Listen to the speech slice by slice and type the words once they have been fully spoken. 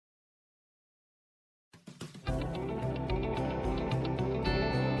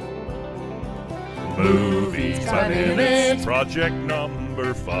Movies by Minutes, project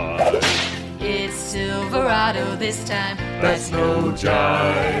number 5. It's Silverado this time. That's no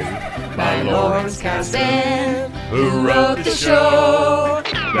jive. My Lawrence Kasdan, who wrote the show.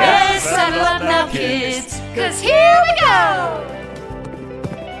 Let's settle up now, kids, 'cause here we go!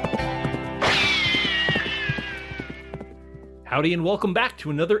 Howdy and welcome back to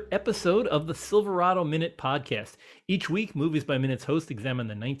another episode of the Silverado Minute Podcast. Each week, Movies by Minutes host examine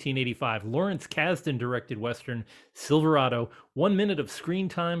the 1985 Lawrence Kasdan directed Western Silverado, 1 minute of screen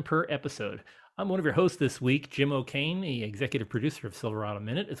time per episode. I'm one of your hosts this week, Jim O'Kane, the executive producer of Silverado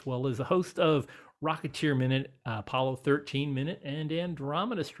Minute, as well as the host of Rocketeer Minute, Apollo 13 Minute, and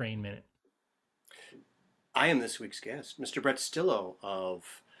Andromeda Strain Minute. I am this week's guest, Mr. Brett Stillo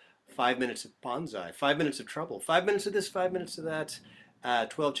of 5 Minutes of Bonsai, 5 Minutes of Trouble, 5 minutes of this, 5 minutes of that,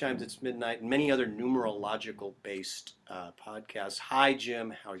 12 Chimes It's Midnight, and many other numerological-based podcasts. Hi,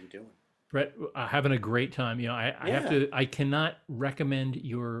 Jim. How are you doing? Brett, having a great time. You know, I cannot recommend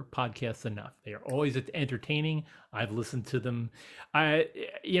your podcasts enough. They are always entertaining. I've listened to them.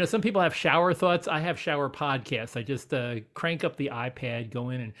 Some people have shower thoughts. I have shower podcasts. I just crank up the iPad, go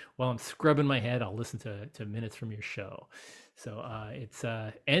in, and while I'm scrubbing my head, I'll listen to minutes from your show. So it's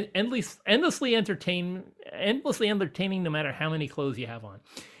endlessly entertaining, no matter how many clothes you have on.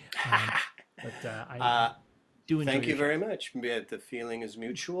 I do enjoy. Thank you very much. The feeling is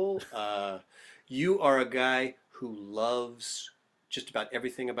mutual. You are a guy who loves just about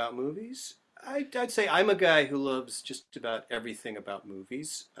everything about movies. I'd say I'm a guy who loves just about everything about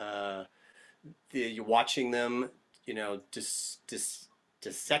movies. You're watching them,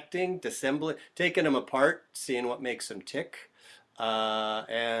 dissecting, dissembling, taking them apart, seeing what makes them tick.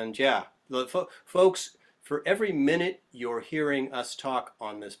 Folks, for every minute you're hearing us talk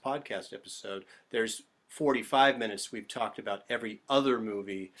on this podcast episode, there's 45 minutes we've talked about every other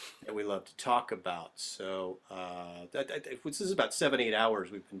movie that we love to talk about. So this is about 7-8 hours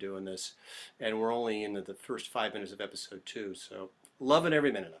we've been doing this, and we're only in the first 5 minutes of episode 2. So loving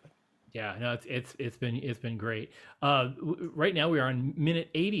every minute of it. Yeah, no, it's been great. Right now we are on minute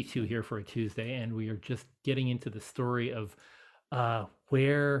 82 here for a Tuesday, and we are just getting into the story of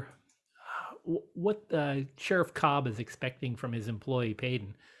what Sheriff Cobb is expecting from his employee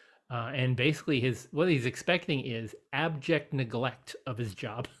Payton, and basically what he's expecting is abject neglect of his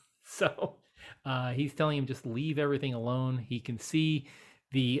job. So he's telling him just leave everything alone. He can see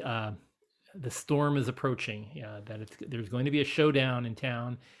the storm is approaching. There's going to be a showdown in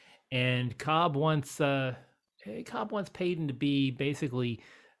town. And Cobb wants Payton to be basically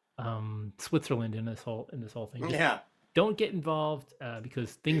Switzerland in this whole thing. Just don't get involved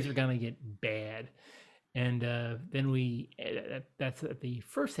because things are gonna get bad. And then that's at the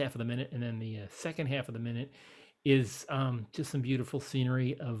first half of the minute, and then the second half of the minute is just some beautiful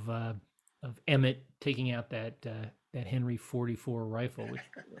scenery of Emmett taking out that Henry 44 rifle, which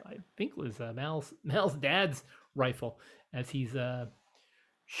I think was Mal's dad's rifle, as he's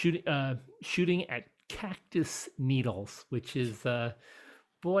shooting at cactus needles, which is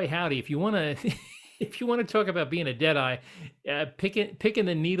boy howdy. If you want to talk about being a deadeye, picking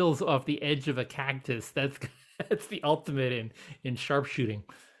the needles off the edge of a cactus, that's the ultimate in sharpshooting.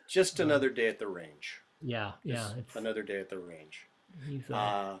 Just another day at the range. It's another day at the range. He's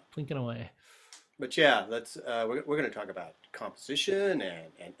plinking away. But yeah, we're going to talk about composition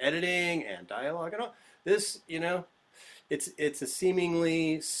and editing and dialogue and all this. It's a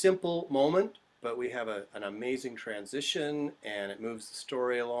seemingly simple moment, but we have an amazing transition, and it moves the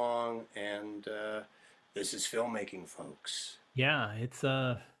story along, and this is filmmaking, folks. Yeah, it's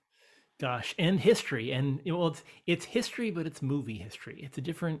and history, and it's history, but it's movie history. It's a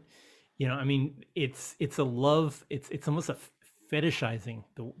different, it's a love. It's almost a fetishizing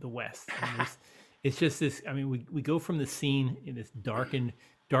the West. It's just this. I mean, we go from the scene in this darkened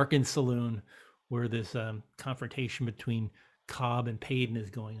saloon, where this confrontation between Cobb and Payton is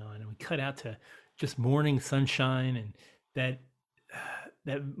going on, and we cut out to just morning sunshine and that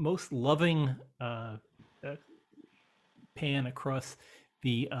most loving pan across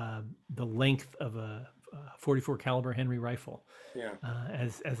the length of a 44 caliber Henry rifle,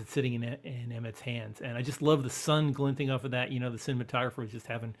 as it's sitting in Emmett's hands. And I just love the sun glinting off of that. The cinematographer is just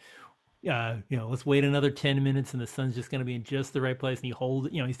having. Let's wait another 10 minutes and the sun's just going to be in just the right place. And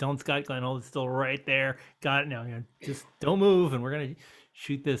he's telling Scott Glenn, it's still right there. Got it now. Just don't move. And we're going to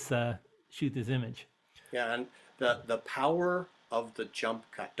shoot this image. Yeah. And the power of the jump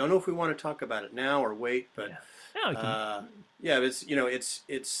cut. Don't know if we want to talk about it now or wait, but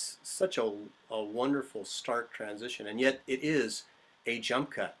it's such a wonderful stark transition. And yet it is a jump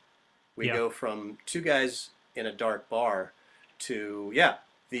cut. We go from two guys in a dark bar to,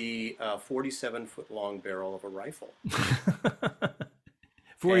 the 47-foot long barrel of a rifle.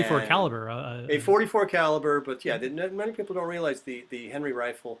 44 And caliber. a 44 caliber, but yeah, many people don't realize the Henry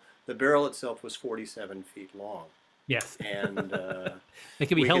rifle, the barrel itself was 47 feet long. Yes. And It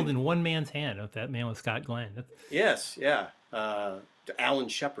could be we held can, in one man's hand. If that man was Scott Glenn. yes, yeah. Alan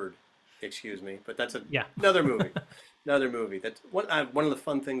Shepard, excuse me, but that's Yeah. another movie. Another movie. That's one of the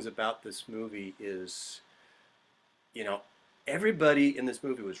fun things about this movie is, you know, everybody in this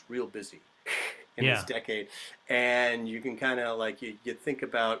movie was real busy in this Yeah. decade, and you can kind of like you think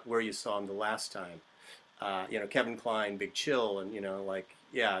about where you saw him the last time. You know, Kevin Kline, Big Chill, and you know, like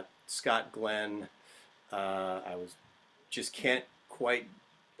yeah, Scott Glenn. I was just can't quite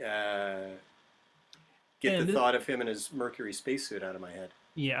get And the thought of him in his Mercury spacesuit out of my head.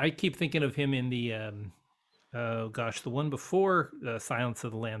 yeah, I keep thinking of him in the oh gosh, the one before Silence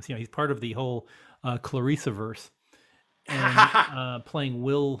of the Lambs. You know, he's part of the whole Clarissa verse, and playing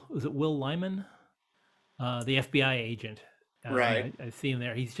Will. Was it Will Lyman, the FBI agent? Right. I see him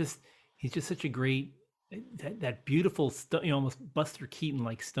there. He's just such a great that beautiful you know, almost Buster Keaton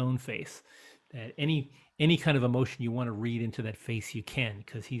like stone face. That any kind of emotion you want to read into that face, you can,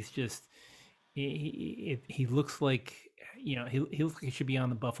 because he's just he looks like, you know, he looks like he should be on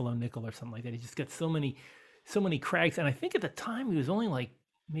the Buffalo Nickel or something like that. He just got so many cracks, and I think at the time he was only like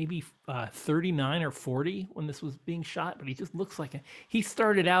maybe 39 or 40 when this was being shot, but he just looks like he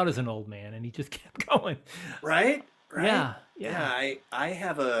started out as an old man and he just kept going. Right? Right? Yeah, Yeah. I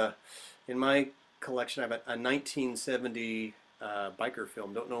have in my collection, I have a 1970 biker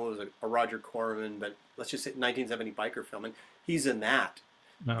film. Don't know if it was a Roger Corman, but let's just say 1970 biker film. And he's in that.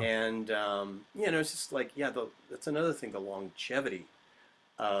 No. And, you know, it's just like, yeah, that's another thing, the longevity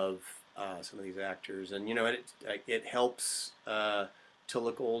of some of these actors. And, you know, it helps to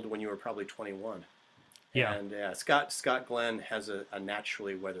look old when you were probably 21. Yeah. And Scott Glenn has a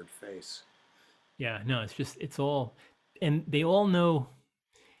naturally weathered face. Yeah, no, it's all, and they all know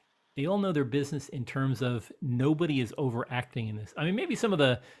their business in terms of nobody is overacting in this. I mean, maybe some of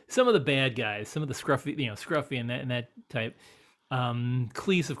the bad guys, some of the scruffy and that type.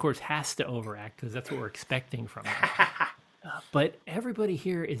 Cleese, of course, has to overact because that's what we're expecting from him. But everybody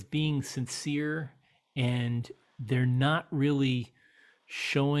here is being sincere, and they're not really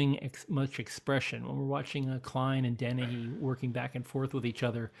showing much expression. When we're watching Kline and Dennehy working back and forth with each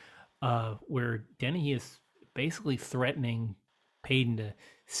other, where Dennehy is basically threatening Payton to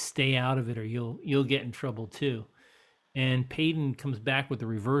stay out of it or you'll get in trouble too. And Payton comes back with the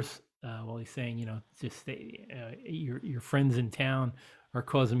reverse while he's saying, you know, just stay, your friends in town are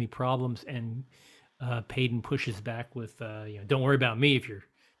causing me problems. And Payton pushes back with, you know, don't worry about me. If you're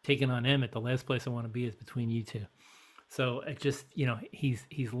taking on Emmett, the last place I want to be is between you two. So it just, you know,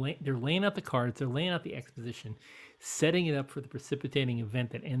 they're laying out the cards, they're laying out the exposition, setting it up for the precipitating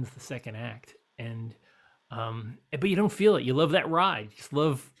event that ends the second act. And but you don't feel it. You love that ride. You just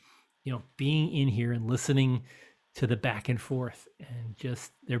love, you know, being in here and listening to the back and forth. And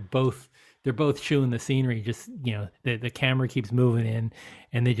just they're both chewing the scenery. Just, you know, the camera keeps moving in,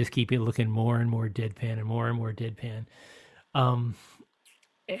 and they just keep it looking more and more deadpan and more deadpan. And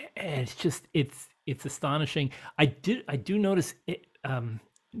it's just it's astonishing. I do notice it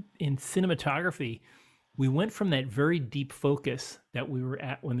in cinematography. We went from that very deep focus that we were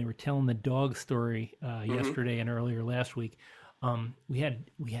at when they were telling the dog story yesterday and earlier last week. We had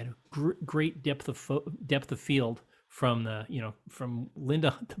a great depth of field from the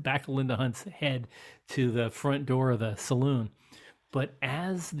back of Linda Hunt's head to the front door of the saloon. But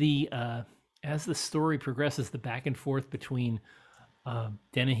as the story progresses, the back and forth between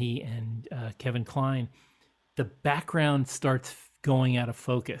Dennehy and Kevin Kline, the background starts going out of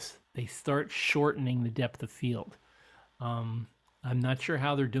focus. They start shortening the depth of field. I'm not sure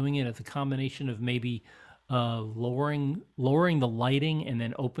how they're doing it. It's a combination of maybe lowering the lighting and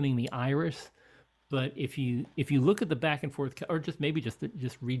then opening the iris. But if you look at the back and forth, or just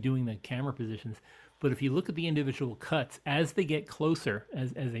redoing the camera positions, but if you look at the individual cuts as they get closer,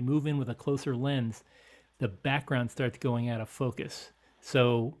 as they move in with a closer lens, the background starts going out of focus.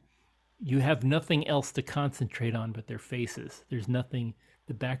 So you have nothing else to concentrate on but their faces. There's nothing.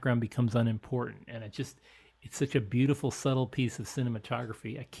 The background becomes unimportant, and it's such a beautiful, subtle piece of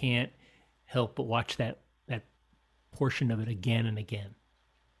cinematography. I can't help but watch that portion of it again and again.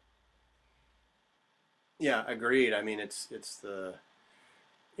 Yeah, agreed. I mean, it's the,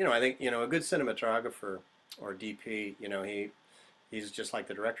 you know, I think, you know, a good cinematographer or DP, you know, he's just like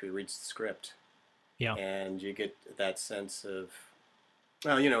the director. He reads the script. Yeah. And you get that sense of,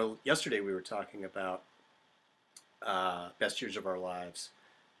 well, you know, yesterday we were talking about Best Years of Our Lives,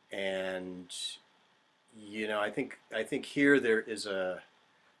 and you know, I think here there is a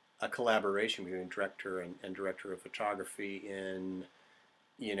a collaboration between director and director of photography in,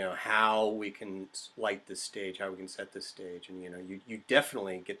 how we can light this stage, how we can set this stage. And, you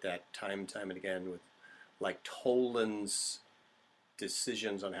definitely get that time and again with like Toland's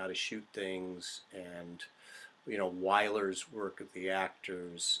decisions on how to shoot things and, Weiler's work of the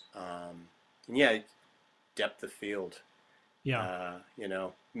actors. And yeah, depth of field. Yeah.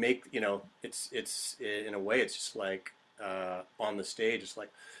 It's in a way, it's just like on the stage. It's like,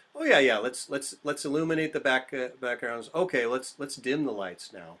 oh yeah, let's illuminate the backgrounds. Okay, let's dim the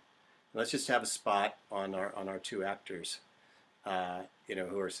lights now. Let's just have a spot on our two actors,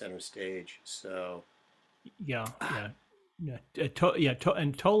 who are center stage. So yeah.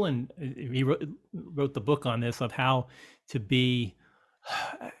 And Toland, he wrote the book on this of how to be.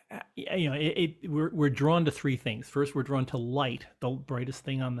 We're drawn to three things. First, we're drawn to light, the brightest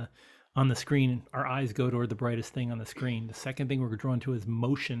thing on the screen. Our eyes go toward the brightest thing on the screen. The second thing we're drawn to is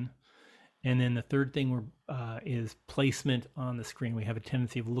motion, and then the third thing is placement on the screen. We have a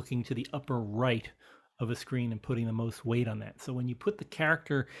tendency of looking to the upper right of a screen and putting the most weight on that. So when you put the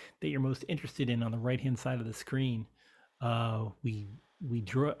character that you're most interested in on the right-hand side of the screen, our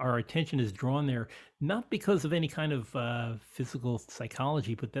attention is drawn there, not because of any kind of physical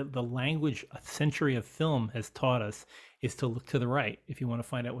psychology, but that the language a century of film has taught us is to look to the right if you want to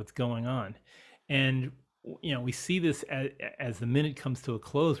find out what's going on. And, we see this as the minute comes to a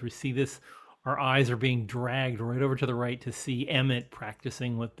close. We see this, our eyes are being dragged right over to the right to see Emmett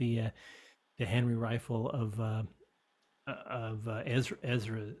practicing with the Henry rifle of Ezra,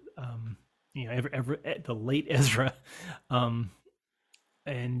 the late Ezra.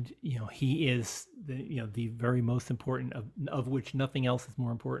 And he is the very most important of which nothing else is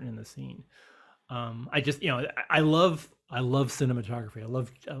more important in the scene. I love cinematography. I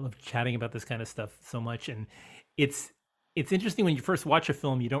love chatting about this kind of stuff so much, and it's interesting when you first watch a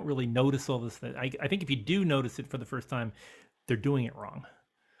film, you don't really notice all this. I think if you do notice it for the first time, they're doing it wrong.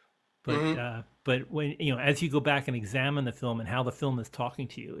 But but when as you go back and examine the film and how the film is talking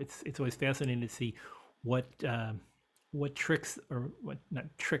to you, it's always fascinating to see what tricks, or what, not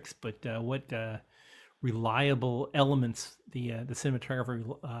tricks, but what reliable elements the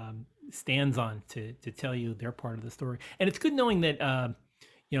cinematographer stands on to tell you their part of the story. And it's good knowing that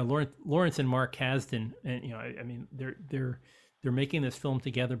Lawrence and Mark Kasdan, and they're making this film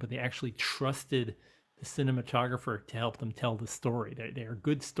together, but they actually trusted the cinematographer to help them tell the story. They are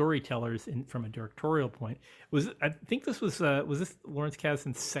good storytellers from a directorial point. I think this was this Lawrence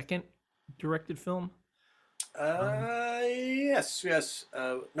Kasdan's second directed film? Yes.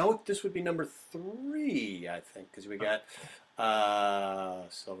 No, this would be number 3, I think, because we got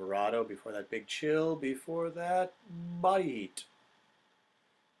Silverado, before that Big Chill, before that Body Heat.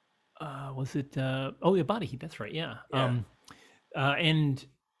 Was it? Body Heat. That's right. Yeah.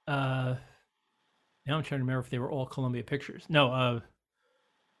 Now I'm trying to remember if they were all Columbia Pictures. No,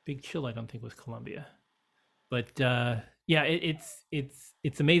 Big Chill I don't think was Columbia, but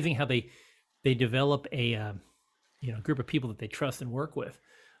it's amazing how they develop a group of people that they trust and work with.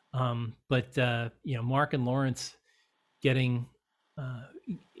 But Mark and Lawrence getting,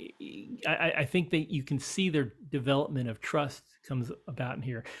 I think that you can see their development of trust comes about in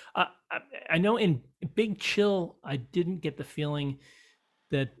here. I know in Big Chill, I didn't get the feeling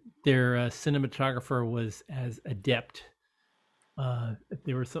that their cinematographer was as adept.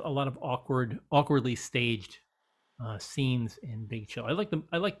 There was a lot of awkwardly staged scenes in Big Chill. I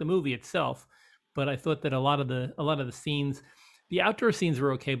like the movie itself, but I thought that a lot of the scenes, the outdoor scenes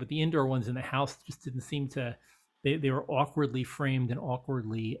were okay, but the indoor ones in the house just didn't seem to. They were awkwardly framed and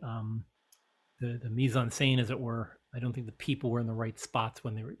awkwardly the mise en scène, as it were. I don't think the people were in the right spots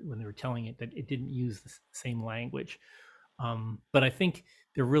when they were telling it. That it didn't use the same language. But I think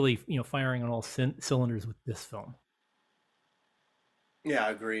they're really firing on all cylinders with this film. Yeah,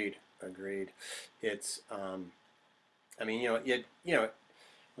 agreed. It's one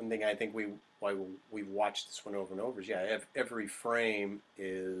thing I think why we've watched this one over and over is every frame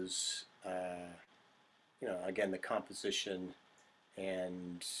is again the composition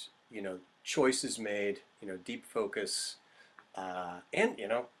and choices made, deep focus, and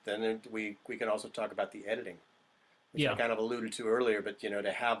then we can also talk about the editing, which I kind of alluded to earlier, but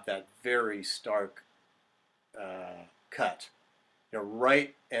to have that very stark cut,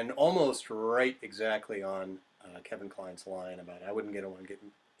 right and almost right exactly on Kevin Kline's line about I wouldn't get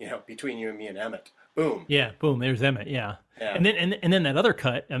between you and me and Emmett. Boom. Yeah, boom. There's Emmett. Yeah. And then that other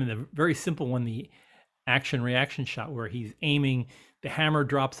cut. I mean, the very simple one, the action reaction shot where he's aiming, the hammer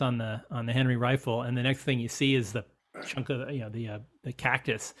drops on the Henry rifle, and the next thing you see is the chunk of the the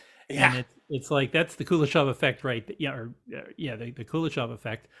cactus, Yeah. and it's like that's the Kuleshov effect, right? Yeah, or yeah, the Kuleshov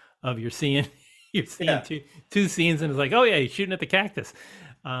effect of you're seeing Yeah. two scenes, and it's like, oh yeah, he's shooting at the cactus.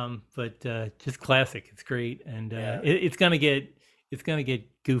 But just classic. It's great, and Yeah. it's gonna get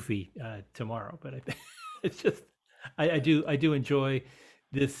goofy tomorrow. But I think it's just I do enjoy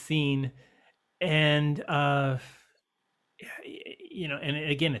this scene, and and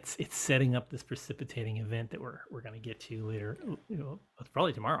again, it's setting up this precipitating event that we're gonna get to later.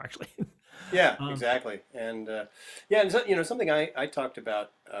 Probably tomorrow, actually. Yeah, exactly. And yeah, and so, something I talked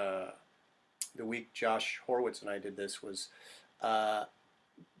about the week Josh Horowitz and I did this was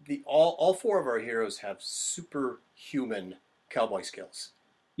all four of our heroes have superhuman cowboy skills.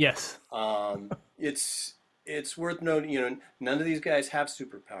 Yes. It's worth noting, none of these guys have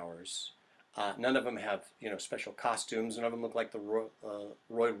superpowers. None of them have, special costumes. None of them look like the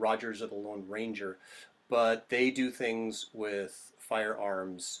Roy Rogers of the Lone Ranger, but they do things with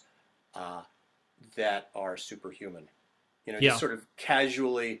firearms that are superhuman. Just sort of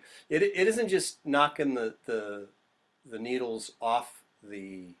casually. It isn't just knocking the needles off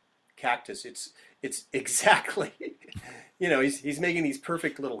the cactus. It's exactly, he's making these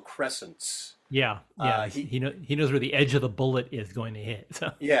perfect little crescents. Yeah. He knows where the edge of the bullet is going to hit.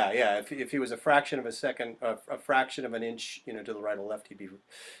 So. Yeah. If he was a fraction of a second, a fraction of an inch, to the right or left, he'd be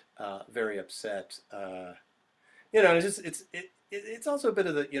very upset. It's also a bit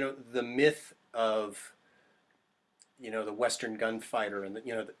of the myth of the Western gunfighter and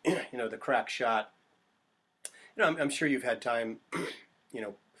the crack shot. I'm sure you've had time,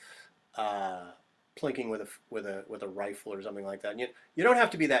 plinking with a rifle or something like that. And you don't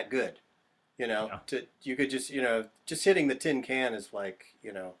have to be that good. You could just hitting the tin can is like,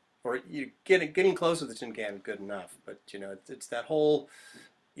 or you getting close to the tin can is good enough. But it's that whole,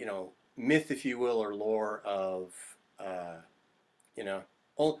 myth, if you will, or lore of,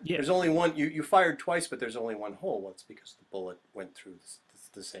 there's only one. You fired twice, but there's only one hole. Well, it's because the bullet went through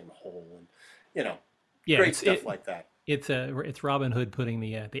the same hole, and great stuff like that. It's Robin Hood putting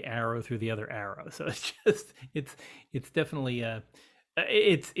the arrow through the other arrow. So it's definitely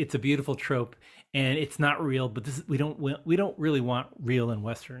it's a beautiful trope, and it's not real. But we don't really want real in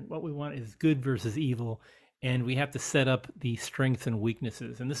Western. What we want is good versus evil, and we have to set up the strengths and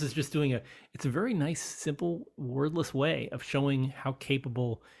weaknesses. And this is just it's a very nice, simple, wordless way of showing how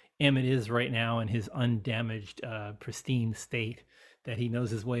capable Emmett is right now in his undamaged, pristine state. That he knows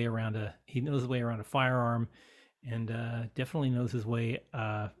his way around a firearm, and definitely knows his way.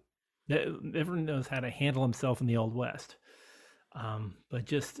 Everyone knows how to handle himself in the Old West. But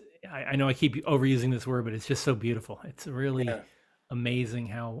just, I know I keep overusing this word, but it's just so beautiful. It's really amazing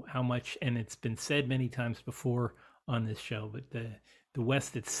how much, and it's been said many times before on this show, but the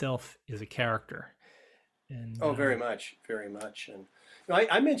West itself is a character. And very much. And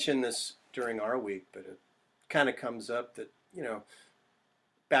I mentioned this during our week, but it kind of comes up that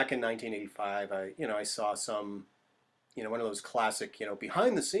back in 1985, I saw some, one of those classic,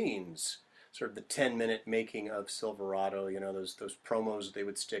 behind the scenes, sort of the 10-minute making of Silverado, those promos they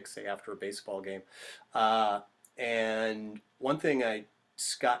would stick, say, after a baseball game. And one thing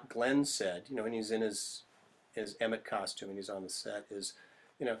Scott Glenn said, when he's in his Emmett costume and he's on the set is,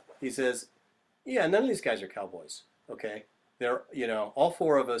 he says, yeah, none of these guys are cowboys, okay? They're, all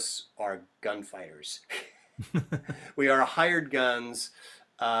four of us are gunfighters. We are hired guns.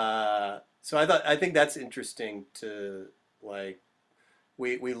 So I think that's interesting to, like,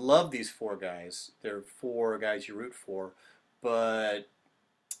 we love these four guys. They're four guys you root for, but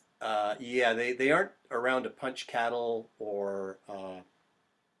they aren't around to punch cattle or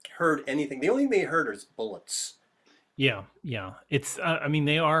herd anything. The only thing they herd is bullets. Yeah. It's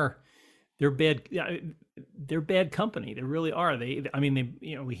they're bad. They're bad company. They really are.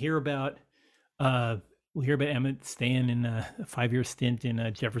 We hear about Emmett staying in a 5-year stint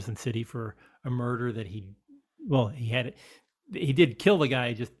in Jefferson City for a murder that he did kill the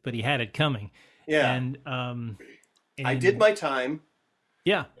guy, but he had it coming. Yeah. And I did my time.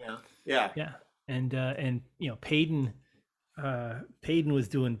 Yeah. Yeah. And Payton was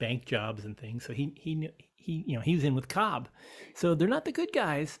doing bank jobs and things, so he was in with Cobb. So they're not the good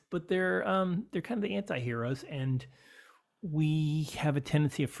guys, but they're kind of the anti-heroes, and we have a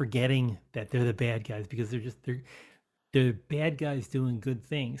tendency of forgetting that they're the bad guys because they're bad guys doing good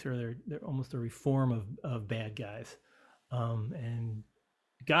things, or they're almost a reform of bad guys. And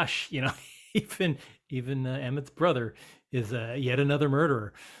gosh, even Emmett's brother is yet another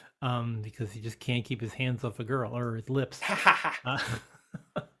murderer, because he just can't keep his hands off a girl or his lips.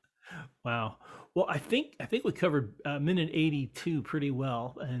 Wow. Well, I think we covered minute 82 pretty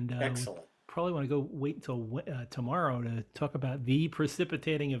well, and excellent. probably want to go wait until tomorrow to talk about the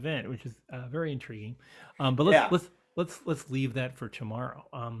precipitating event, which is very intriguing. But let's leave that for tomorrow.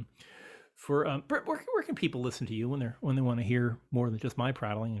 Brett, where can people listen to you when they want to hear more than just my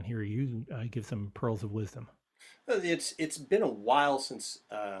prattling and hear you give some pearls of wisdom? It's been a while since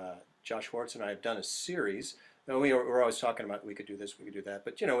Josh Schwartz and I have done a series. We're always talking about we could do this, we could do that,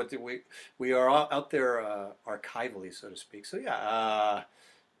 but we are out there archivally, so to speak. So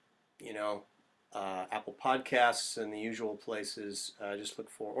Apple Podcasts and the usual places. Just look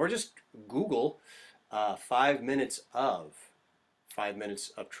for, or just Google 5 minutes of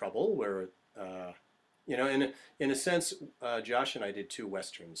Trouble, where in a sense, Josh and I did 2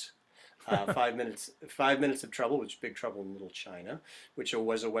 westerns. 5 minutes of Trouble, which is Big Trouble in Little China, which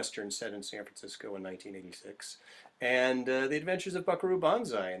was a western set in San Francisco in 1986, and The Adventures of Buckaroo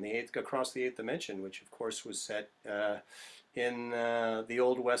Banzai and Across the Eighth Dimension, which of course was set in the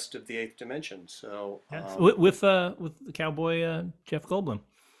Old West of the Eighth Dimension. So with the cowboy Jeff Goldblum,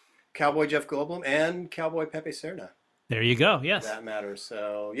 and Cowboy Pepe Serna. There you go. Yes, that matters.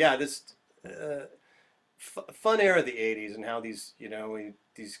 So yeah, this fun era of the '80s and how these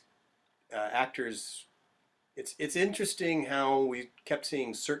actors. It's interesting how we kept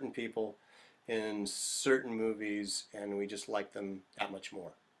seeing certain people in certain movies, and we just like them that much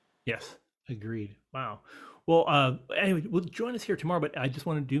more. Yes, agreed. Wow. Well, anyway, we'll join us here tomorrow. But I just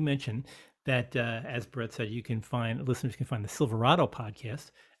wanted to mention that, as Brett said, listeners can find the Silverado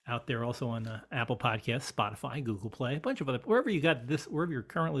podcast out there, also on Apple Podcasts, Spotify, Google Play, a bunch of other, wherever you're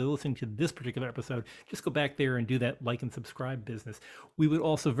currently listening to this particular episode, just go back there and do that like and subscribe business. We would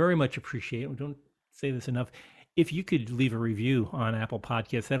also very much appreciate, we don't say this enough, if you could leave a review on Apple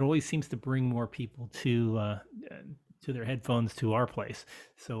Podcasts. That always seems to bring more people to their headphones to our place.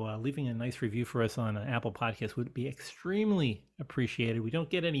 So leaving a nice review for us on Apple Podcasts would be extremely appreciated. We don't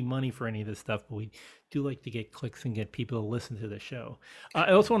get any money for any of this stuff, but we do like to get clicks and get people to listen to the show.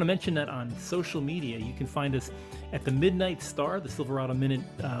 I also want to mention that on social media, you can find us at the Midnight Star, the Silverado Minute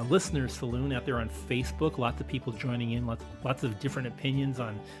Listeners Saloon out there on Facebook. Lots of people joining in, lots of different opinions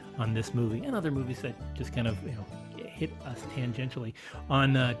on this movie and other movies that just kind of hit us tangentially.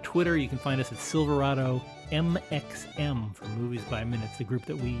 On Twitter, you can find us at Silverado MXM for Movies by Minutes, the group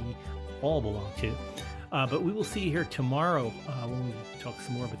that we all belong to. But we will see you here tomorrow when we talk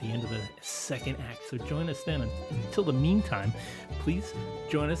some more about the end of the second act. So join us then. Until the meantime, please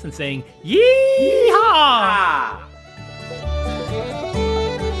join us in saying, Yeehaw!